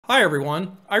Hi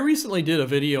everyone, I recently did a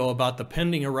video about the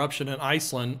pending eruption in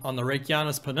Iceland on the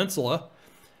Reykjanes Peninsula.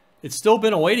 It's still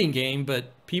been a waiting game,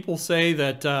 but people say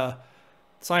that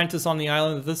scientists on the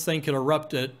island that this thing could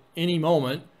erupt at any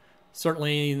moment,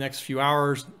 certainly in the next few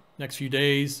hours, next few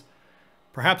days,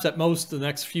 perhaps at most the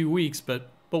next few weeks, but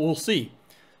we'll see.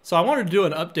 So I wanted to do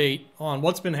an update on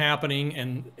what's been happening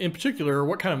and in particular,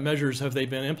 what kind of measures have they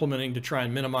been implementing to try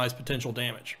and minimize potential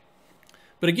damage.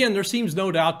 But again, there seems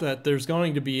no doubt that there's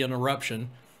going to be an eruption.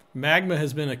 Magma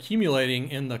has been accumulating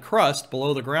in the crust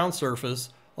below the ground surface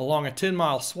along a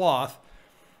 10-mile swath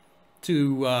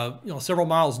to several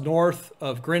miles north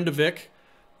of Grindavik,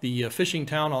 the fishing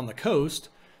town on the coast,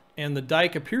 and the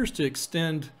dike appears to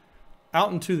extend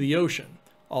out into the ocean,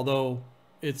 although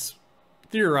it's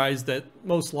theorized that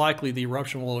most likely the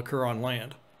eruption will occur on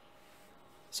land.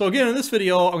 So again, in this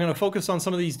video, I'm going to focus on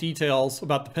some of these details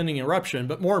about the pending eruption,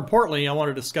 but more importantly, I want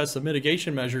to discuss the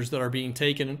mitigation measures that are being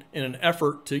taken in an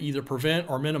effort to either prevent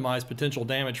or minimize potential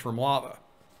damage from lava.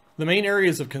 The main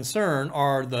areas of concern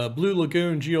are the Blue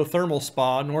Lagoon Geothermal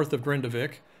Spa north of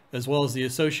Grindavik, as well as the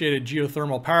associated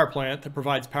geothermal power plant that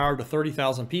provides power to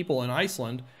 30,000 people in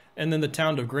Iceland, and then the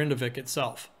town of Grindavik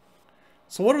itself.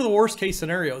 So what are the worst case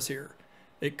scenarios here?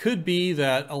 It could be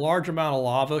that a large amount of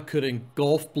lava could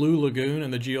engulf Blue Lagoon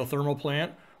and the geothermal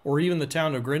plant, or even the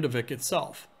town of Grindavik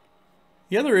itself.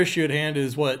 The other issue at hand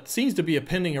is what seems to be a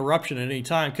pending eruption at any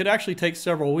time could actually take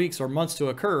several weeks or months to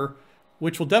occur,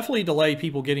 which will definitely delay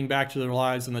people getting back to their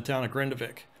lives in the town of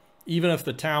Grindavik, even if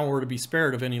the town were to be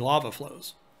spared of any lava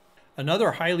flows.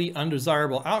 Another highly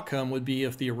undesirable outcome would be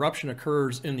if the eruption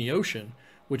occurs in the ocean,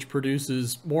 which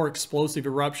produces more explosive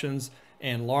eruptions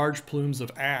and large plumes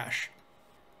of ash.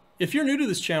 If you're new to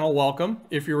this channel, welcome.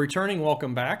 If you're returning,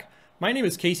 welcome back. My name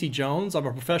is Casey Jones. I'm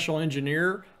a professional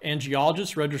engineer and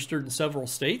geologist registered in several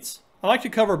states. I like to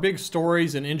cover big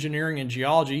stories in engineering and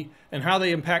geology and how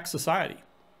they impact society.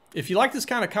 If you like this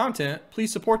kind of content,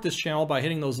 please support this channel by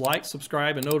hitting those like,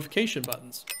 subscribe, and notification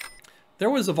buttons. There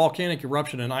was a volcanic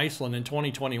eruption in Iceland in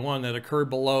 2021 that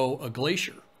occurred below a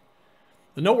glacier.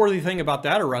 The noteworthy thing about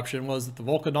that eruption was that the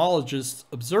volcanologists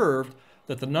observed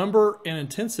that the number and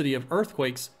intensity of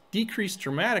earthquakes decreased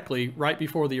dramatically right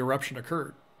before the eruption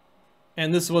occurred.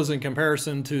 And this was in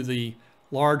comparison to the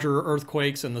larger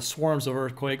earthquakes and the swarms of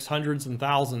earthquakes, hundreds and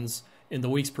thousands in the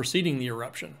weeks preceding the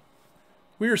eruption.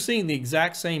 We are seeing the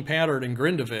exact same pattern in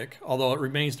Grindavik, although it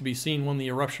remains to be seen when the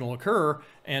eruption will occur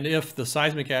and if the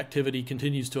seismic activity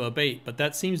continues to abate, but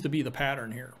that seems to be the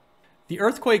pattern here. The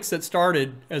earthquakes that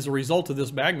started as a result of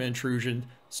this magma intrusion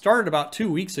started about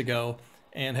 2 weeks ago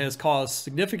and has caused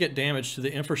significant damage to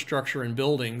the infrastructure and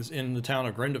buildings in the town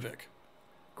of Grindavik.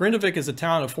 Grindavik is a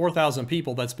town of 4,000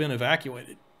 people that's been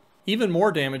evacuated. Even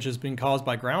more damage has been caused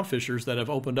by ground fissures that have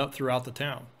opened up throughout the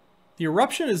town. The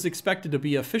eruption is expected to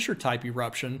be a fissure-type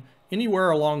eruption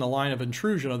anywhere along the line of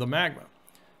intrusion of the magma.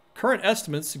 Current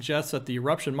estimates suggest that the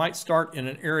eruption might start in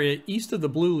an area east of the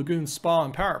Blue Lagoon Spa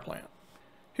and power plant.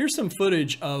 Here's some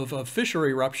footage of a fissure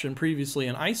eruption previously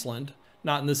in Iceland,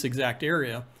 not in this exact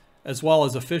area, as well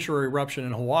as a fissure eruption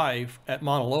in Hawaii at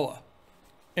Mauna Loa.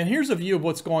 And here's a view of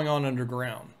what's going on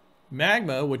underground.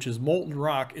 Magma, which is molten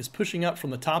rock, is pushing up from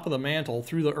the top of the mantle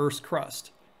through the Earth's crust.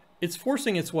 It's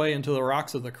forcing its way into the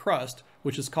rocks of the crust,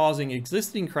 which is causing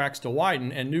existing cracks to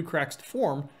widen and new cracks to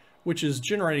form, which is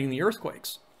generating the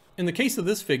earthquakes. In the case of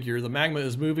this figure, the magma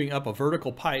is moving up a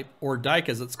vertical pipe, or dike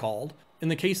as it's called. In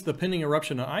the case of the pending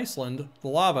eruption in Iceland, the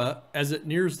lava, as it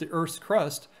nears the Earth's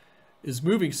crust, is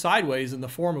moving sideways in the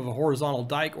form of a horizontal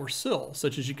dike or sill,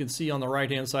 such as you can see on the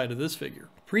right-hand side of this figure.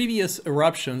 Previous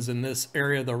eruptions in this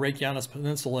area of the Reykjanes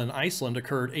Peninsula in Iceland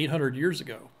occurred 800 years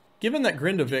ago. Given that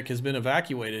Grindavik has been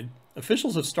evacuated,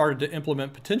 officials have started to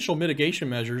implement potential mitigation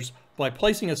measures by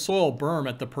placing a soil berm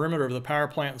at the perimeter of the power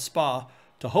plant and spa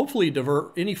to hopefully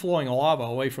divert any flowing lava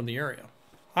away from the area.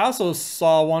 I also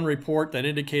saw one report that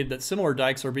indicated that similar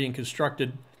dikes are being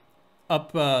constructed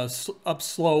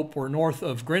upslope or north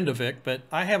of Grindavik, but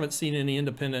I haven't seen any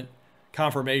independent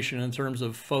confirmation in terms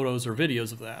of photos or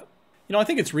videos of that. I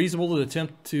think it's reasonable to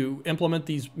attempt to implement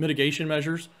these mitigation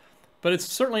measures, but it's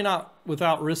certainly not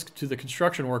without risk to the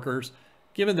construction workers,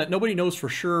 given that nobody knows for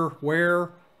sure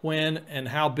where, when, and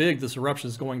how big this eruption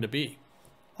is going to be.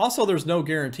 Also, there's no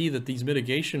guarantee that these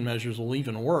mitigation measures will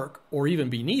even work or even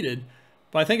be needed,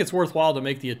 but I think it's worthwhile to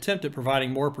make the attempt at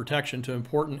providing more protection to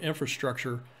important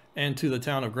infrastructure and to the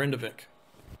town of Grindavik.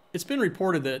 It's been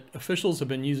reported that officials have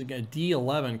been using a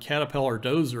D11 Caterpillar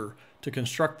dozer to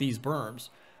construct these berms.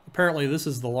 Apparently this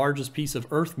is the largest piece of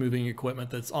earth-moving equipment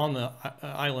that's on the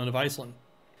island of Iceland.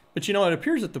 But it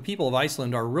appears that the people of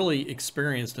Iceland are really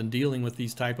experienced in dealing with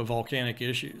these type of volcanic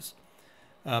issues.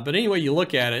 But anyway you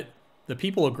look at it, the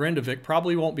people of Grindavik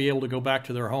probably won't be able to go back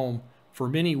to their home for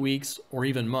many weeks or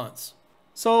even months.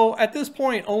 So at this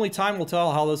point, only time will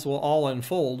tell how this will all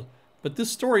unfold, but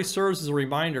this story serves as a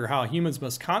reminder how humans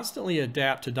must constantly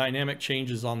adapt to dynamic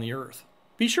changes on the Earth.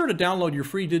 Be sure to download your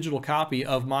free digital copy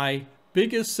of my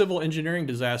biggest civil engineering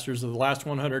disasters of the last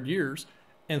 100 years,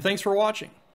 and thanks for watching.